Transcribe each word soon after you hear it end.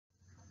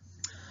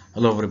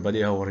Hello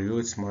everybody, how are you?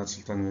 It's Murad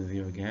Sultan with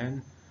you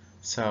again.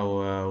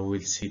 We'll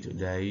see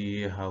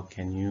today how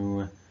can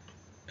you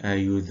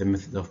use the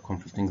method of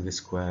completing the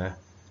square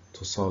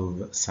to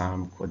solve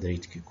some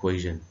quadratic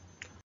equation.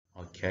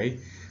 Okay,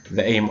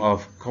 the aim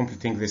of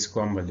completing the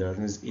square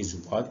moderns is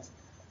what?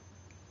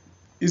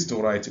 Is to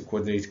write a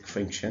quadratic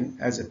function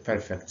as a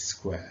perfect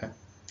square.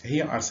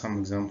 Here are some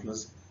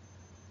examples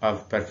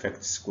of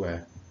perfect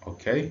square.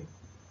 Okay,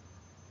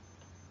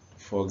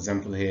 for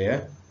example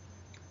here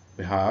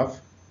we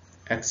have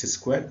x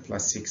squared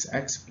plus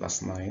 6x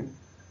plus 9.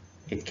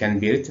 It can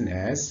be written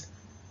as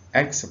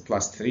x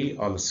plus 3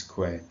 all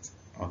squared.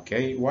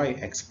 Okay, why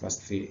x plus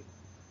 3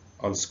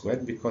 all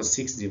squared? Because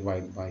 6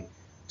 divided by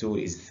 2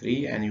 is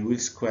 3, and you will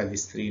square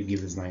this 3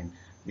 gives 9.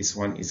 This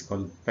one is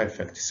called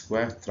perfect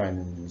square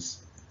trinomials.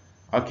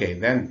 Okay,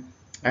 then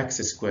x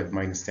squared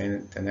minus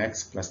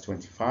 10x plus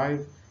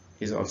 25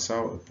 is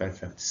also a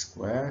perfect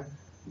square.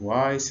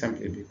 Why?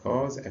 Simply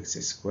because x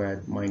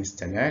squared minus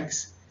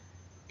 10x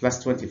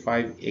plus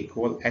 25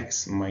 equal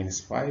x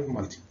minus 5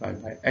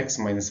 multiplied by x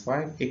minus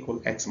 5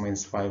 equal x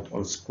minus 5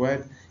 all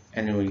squared,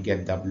 and you will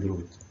get double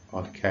root.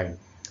 Okay,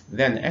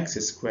 then x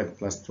squared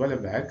plus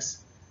 12x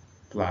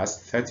plus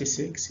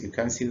 36, you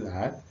can see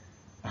that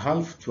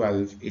half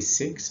 12 is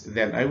 6,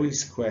 then I will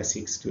square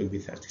 6, it will be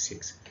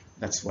 36.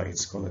 That's why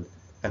it's called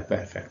a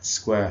perfect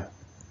square.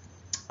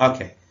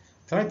 Okay,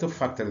 try to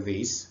factor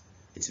this.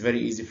 It's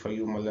very easy for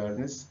you, my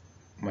learners,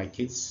 my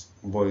kids,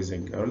 boys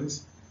and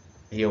girls.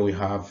 Here we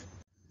have,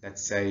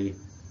 let's say,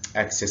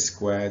 x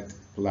squared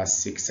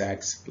plus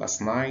 6x plus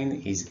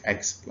 9 is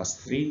x plus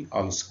 3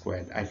 all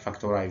squared. I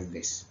factorize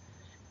this.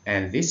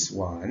 And this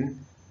one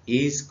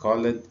is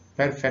called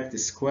perfect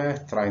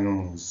square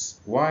trinomials.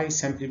 Why?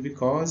 Simply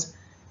because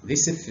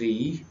this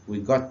 3, we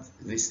got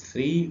this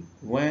 3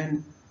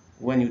 when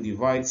you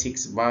divide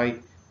 6 by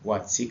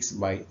what? 6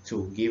 by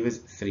 2 gives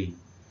 3.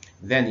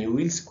 Then you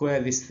will square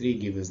this 3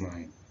 gives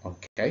 9.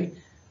 Okay,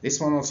 this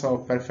one also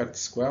a perfect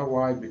square.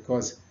 Why?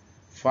 Because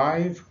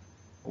 5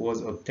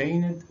 was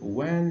obtained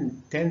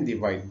when 10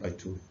 divided by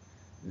 2.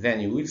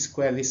 Then you will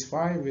square this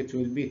 5, it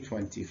will be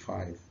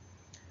 25.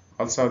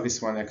 Also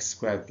this one, x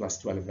squared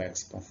plus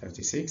 12x plus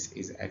 36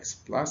 is x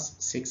plus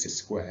 6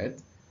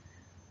 squared.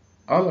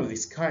 All of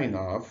this kind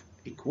of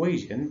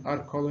equation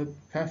are called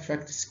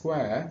perfect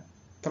square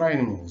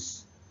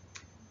trinomials.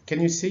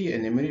 Can you see a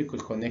numerical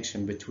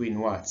connection between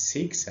what?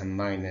 6 and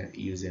 9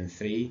 using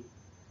 3?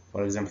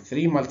 For example,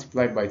 3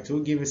 multiplied by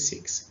 2 gives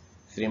 6.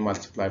 3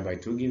 multiplied by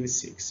 2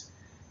 gives 6.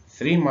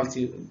 3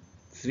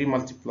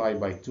 multiplied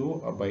by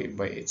 2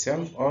 by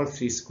itself, or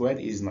 3 squared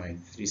is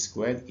 9. 3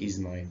 squared is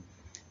 9.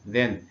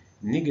 Then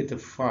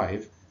negative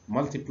 5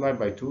 multiplied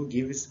by 2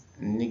 gives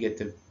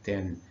negative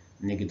 10.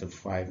 Negative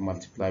 5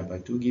 multiplied by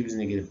 2 gives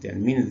negative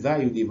 10. Means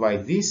that you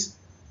divide this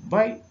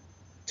by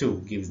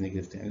 2 gives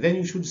negative 10. Then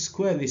you should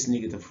square this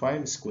negative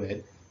 5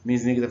 squared.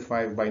 Means negative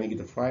 5 by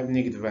negative 5,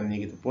 negative and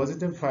negative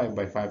positive, 5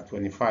 by 5,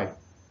 25.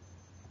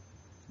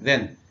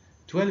 Then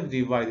 12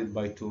 divided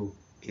by 2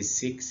 is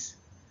 6.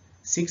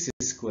 6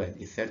 squared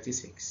is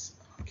 36.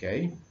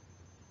 Okay,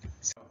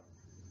 so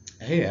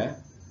here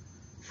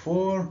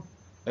for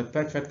a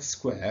perfect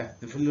square,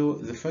 the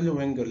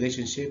following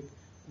relationship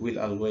will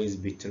always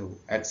be true.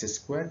 X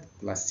squared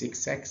plus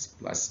 6x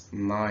plus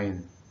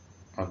 9.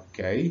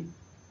 Okay,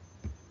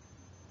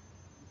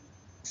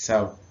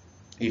 so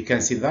you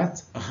can see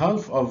that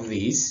half of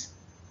this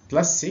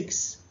plus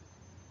 6,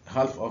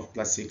 half of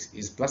plus 6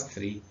 is plus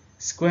 3,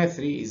 square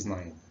 3 is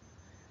 9.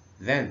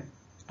 Then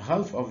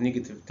half of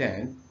negative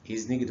 10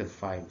 is negative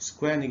 5,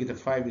 square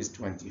negative 5 is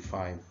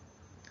 25.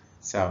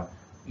 So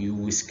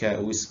we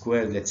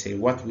square, let's say,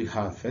 what we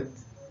half it,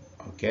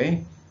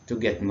 okay, to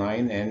get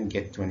 9 and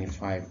get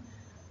 25.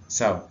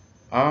 So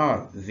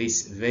are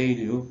this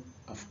value?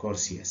 Of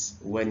course, yes.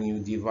 When you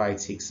divide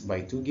 6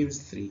 by 2 gives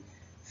 3.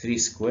 3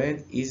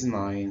 squared is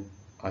 9.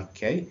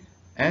 Okay,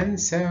 and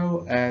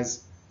so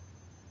as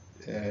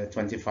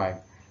 25.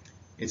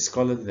 It's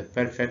called the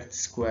perfect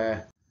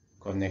square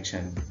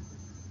connection.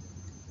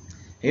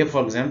 Here,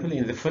 for example,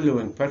 in the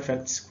following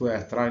perfect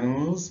square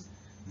trinomials,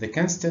 the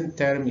constant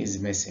term is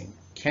missing.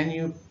 Can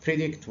you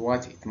predict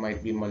what it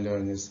might be, my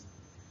learners?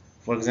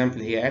 For example,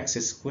 here x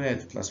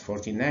squared plus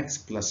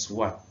 14x plus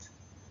what?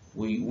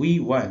 We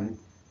want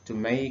to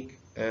make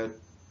a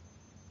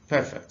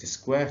perfect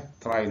square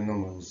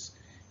trinomials.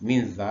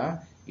 Means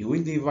that you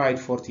will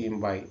divide 14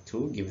 by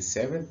 2, gives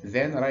 7.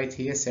 Then right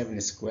here 7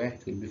 squared,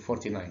 it will be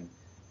 49.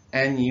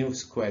 And you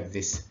square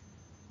this.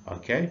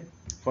 Okay?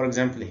 For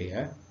example,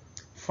 here,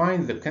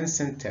 find the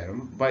constant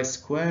term by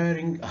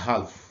squaring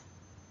half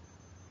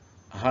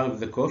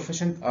the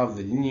coefficient of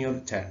the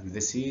linear term.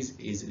 This is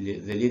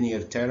the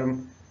linear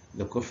term.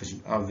 The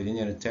coefficient of the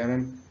linear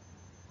term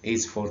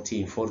is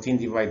 14. 14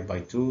 divided by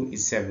 2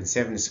 is 7.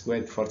 7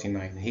 squared,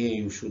 49. Here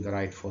you should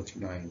write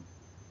 49.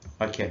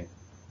 Okay.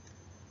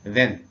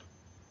 Then,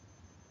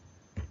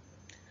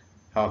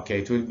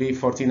 okay, it will be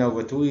 14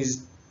 over 2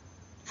 is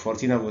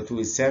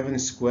 7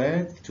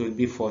 squared. It will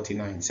be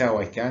 49. So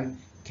I can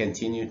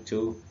continue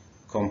to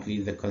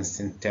complete the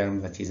constant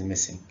term that is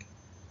missing.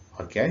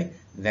 Okay,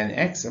 then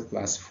x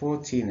plus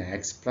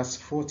 14x plus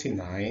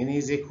 49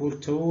 is equal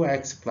to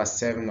x plus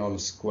 7 all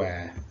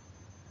square.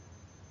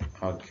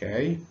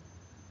 Okay,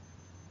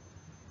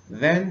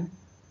 then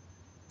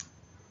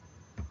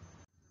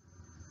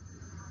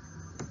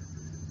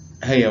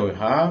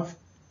here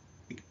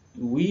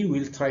we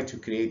will try to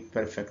create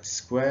perfect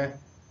square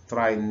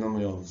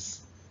trinomials,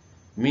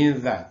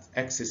 meaning that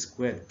x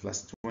squared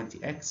plus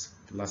 20x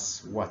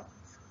plus what?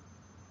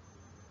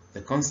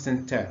 The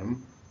constant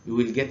term you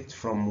will get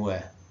from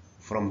where?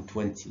 From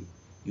 20.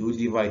 You will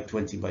divide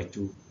 20 by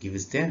 2,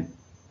 gives 10.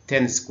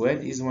 10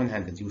 squared is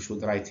 100. You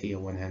should write here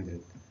 100.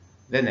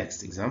 The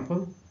next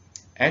example,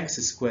 x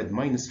squared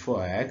minus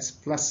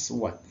 4x plus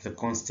what? The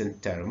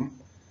constant term.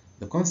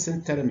 The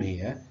constant term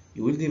here,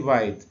 you will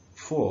divide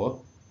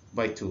 4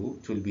 by 2,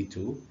 it will be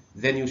 2.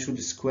 Then you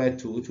should square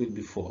 2, it will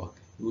be 4.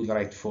 You will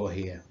write 4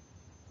 here.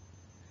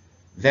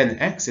 Then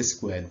x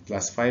squared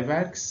plus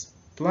 5x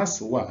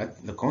plus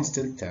what? The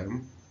constant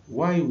term.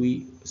 Why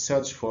we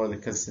search for the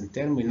constant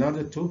term? In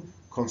order to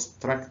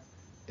construct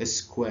a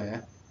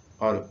square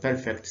or a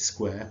perfect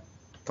square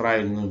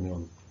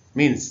trinomial.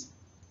 Means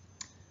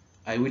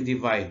I will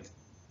divide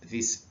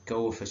this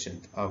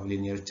coefficient of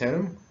linear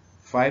term,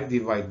 5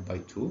 divided by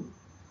 2.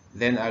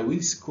 Then I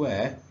will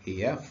square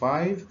here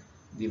 5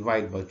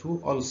 divided by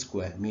 2 all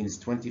square, means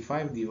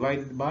 25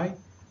 divided by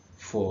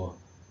 4.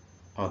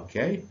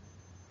 Okay,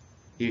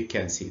 you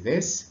can see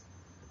this.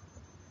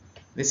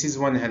 This is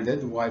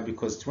 100. Why?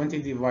 Because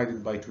 20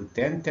 divided by 2,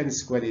 10. 10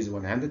 squared is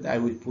 100. I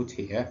will put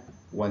here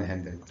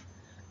 100.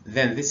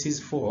 Then this is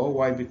 4.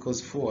 Why?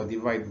 Because 4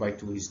 divided by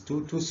 2 is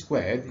 2. 2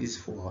 squared is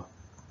 4.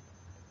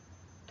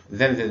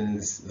 Then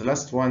the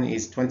last one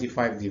is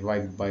 25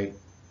 divided by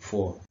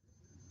 4.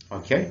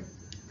 Okay?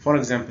 For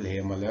example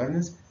here, my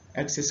learners,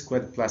 x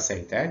squared plus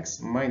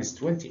 8x minus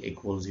 20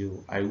 equals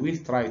 0. I will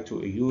try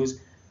to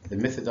use the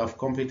method of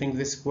completing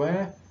the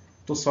square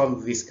to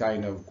solve this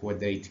kind of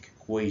quadratic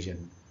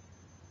equation.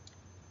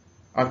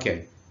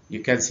 Okay, you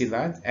can see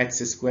that x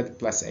squared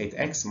plus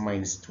 8x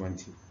minus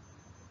 20.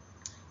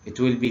 It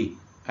will be,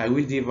 I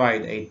will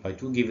divide 8 by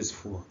 2, gives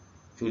 4.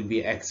 It will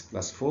be x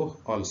plus 4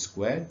 all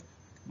squared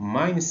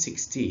minus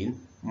 16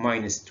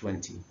 minus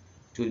 20.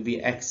 It will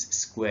be x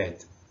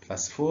squared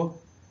plus 4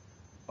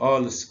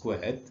 all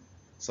squared.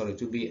 Sorry,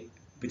 it will be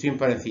between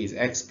parentheses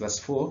x plus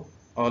 4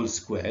 all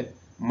squared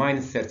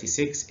minus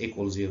 36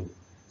 equals 0.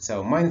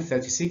 So minus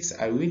 36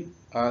 I will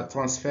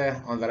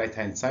transfer on the right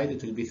hand side.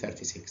 It will be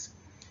 36.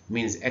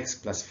 Means x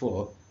plus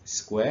 4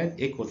 squared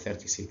equals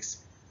 36.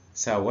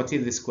 So what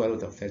is the square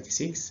root of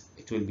 36?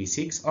 It will be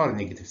 6 or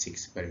negative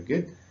 6. Very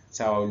good.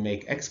 So I will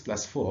make x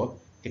plus 4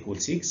 equal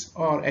 6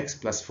 or x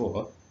plus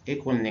 4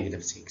 equal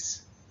negative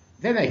 6.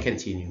 Then I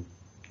continue.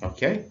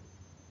 Okay.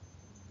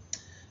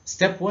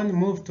 Step 1,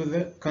 move to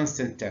the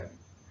constant term.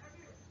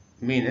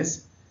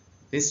 Means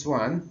this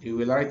one, you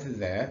will write it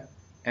there,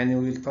 and you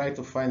will try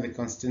to find the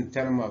constant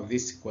term of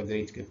this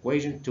quadratic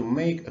equation to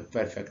make a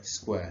perfect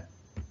square.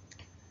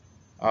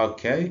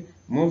 Okay,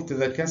 move to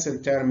the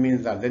constant term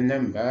means that the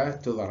number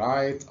to the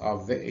right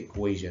of the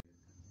equation.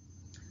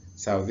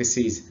 So this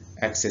is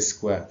x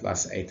squared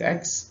plus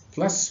 8x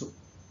plus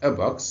a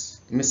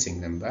box, missing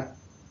number,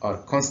 or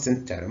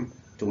constant term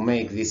to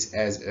make this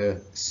as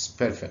a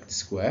perfect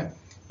square,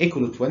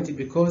 equal to 20,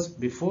 because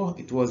before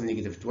it was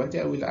negative 20.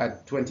 I will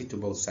add 20 to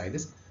both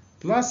sides,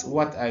 plus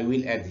what I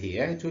will add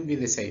here, it will be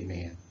the same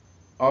here.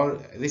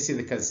 Or this is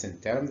the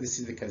constant term, this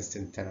is the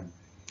constant term.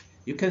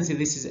 You can see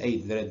this is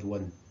 8, the red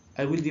one.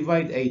 I will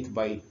divide 8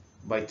 by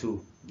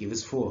 2,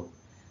 gives 4.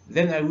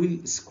 Then I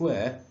will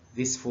square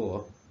this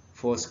 4.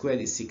 4 squared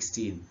is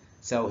 16.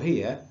 So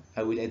here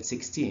I will add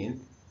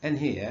 16, and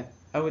here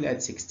I will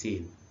add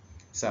 16.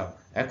 So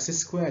x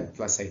squared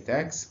plus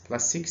 8x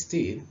plus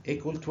 16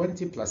 equal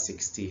 20 plus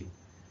 16.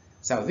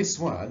 So this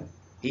one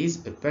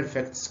is a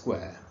perfect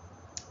square.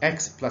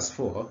 X plus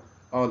 4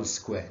 all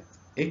squared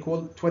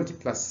equal 20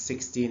 plus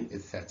 16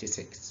 is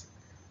 36.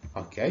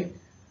 Okay,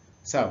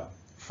 so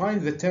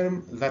find the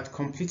term that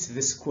completes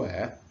the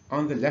square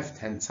on the left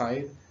hand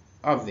side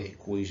of the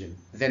equation.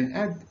 Then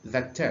add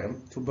that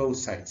term to both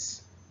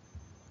sides.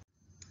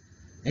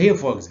 Here,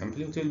 for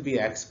example, it will be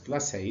x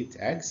plus 8,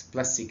 x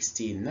plus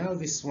 16. Now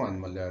this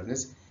one, my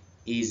learners,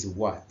 is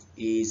what?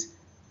 Is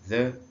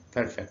the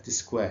perfect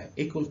square,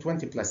 equal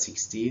 20 plus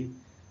 16.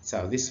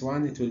 So this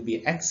one, it will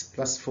be x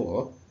plus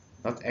 4,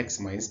 not x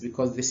minus,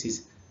 because this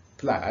is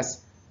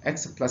plus.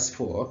 X plus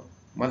 4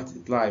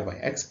 multiplied by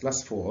x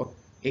plus 4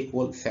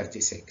 equal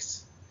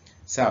 36.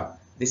 So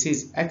this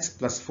is x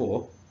plus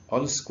 4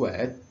 all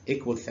squared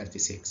equal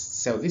 36.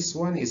 So this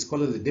one is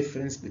called the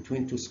difference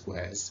between two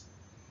squares.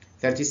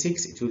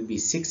 36, it will be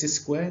 6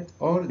 squared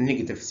or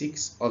negative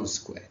 6 all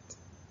squared.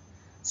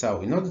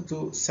 So in order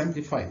to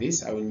simplify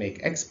this, I will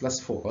make x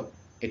plus 4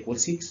 equal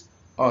 6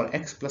 or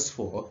x plus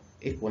 4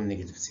 equal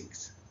negative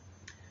 6.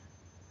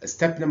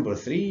 Step number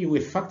 3, you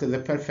will factor the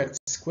perfect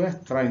square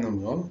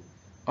trinomial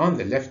on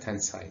the left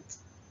hand side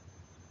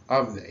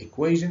of the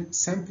equation.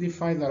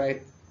 Simplify the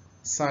right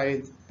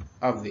side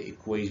of the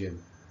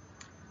equation.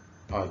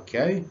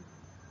 Okay,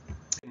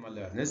 My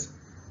learners,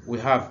 we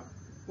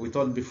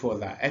told before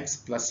that x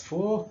plus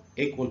 4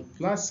 equal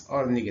plus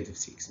or negative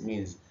 6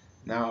 means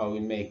now I will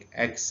make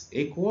x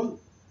equal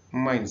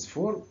minus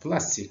 4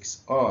 plus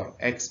 6 or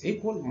x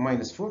equal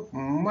minus 4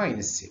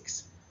 minus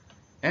 6,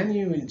 and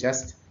you will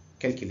just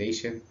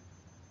calculation.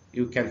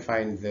 You can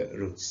find the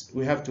roots.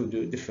 We have to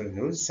do different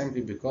roots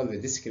simply because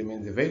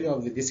the value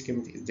of the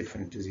discriminant is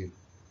different to 0.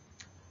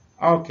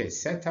 Okay,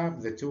 set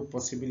up the two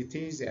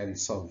possibilities and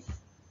solve.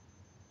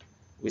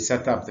 We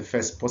set up the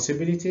first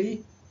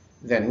possibility,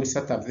 then we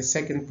set up the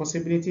second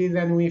possibility,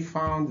 then we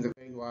found the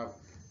value of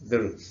the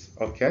roots.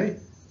 Okay,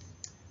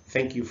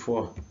 thank you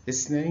for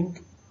listening.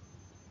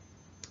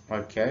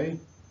 Okay,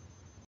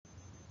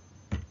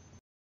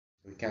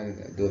 we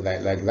can do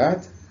that like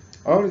that,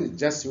 or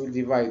just we'll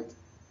divide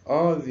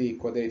all the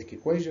quadratic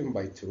equation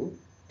by 2.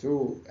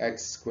 2x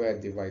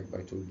squared divided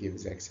by 2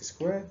 gives x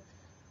squared,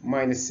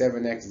 minus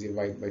 7x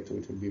divided by 2,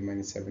 it will be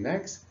minus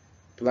 7x,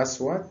 plus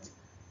what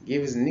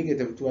gives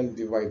negative 12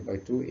 divided by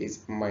 2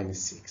 is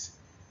minus 6.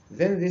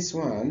 Then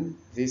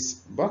this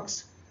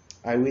box,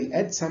 I will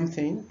add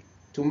something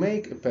to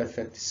make a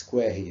perfect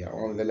square here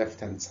on the left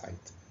hand side.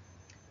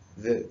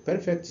 The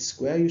perfect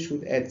square, you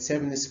should add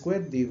 7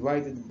 squared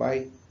divided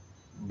by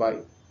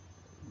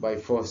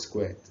 4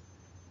 squared.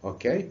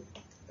 Okay,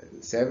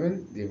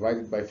 7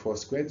 divided by 4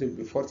 squared will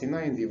be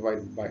 49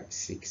 divided by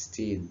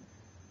 16.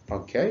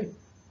 Okay,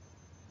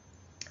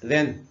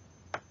 then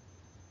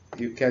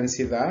you can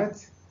see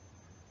that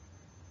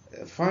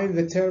find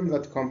the term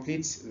that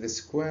completes the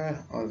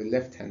square on the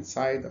left hand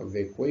side of the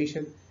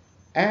equation,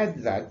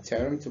 add that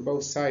term to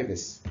both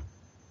sides.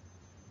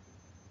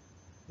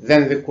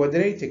 Then the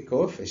quadratic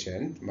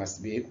coefficient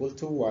must be equal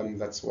to 1,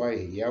 that's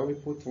why here we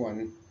put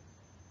 1.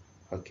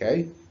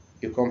 Okay,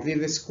 you complete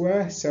the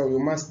square, so you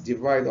must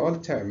divide all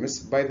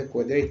terms by the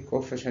quadratic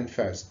coefficient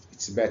first,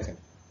 it's better.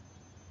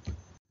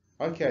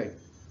 Okay,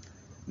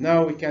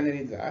 now we can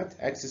read that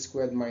x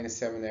squared minus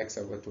 7x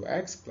over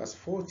 2x plus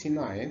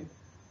 49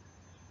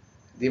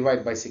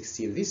 divided by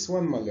 16. This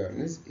one, my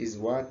learners, is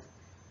what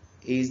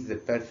is the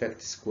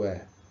perfect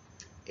square,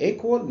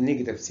 equal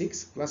negative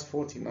 6 plus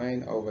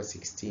 49 over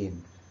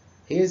 16.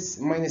 Here's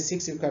minus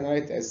 6, you can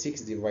write as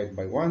 6 divided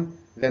by 1,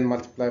 then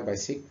multiply by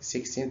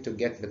 16 to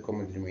get the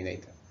common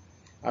denominator.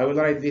 I will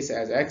write this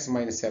as x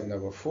minus 7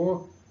 over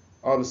 4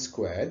 all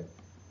squared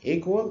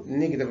equal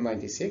negative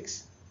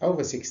 96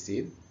 over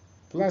 16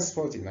 plus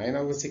 49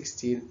 over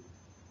 16.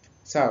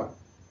 So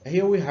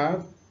here we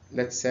have,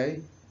 let's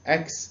say,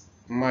 x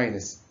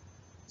minus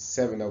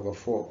 7 over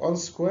 4 all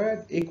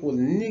squared equal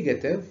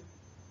negative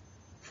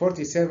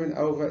 47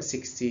 over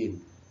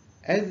 16.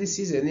 As this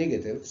is a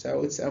negative,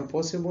 so it's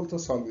impossible to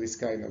solve this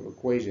kind of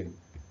equation.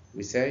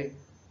 We say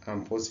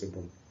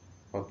impossible.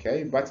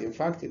 Okay, but in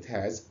fact it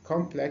has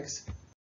complex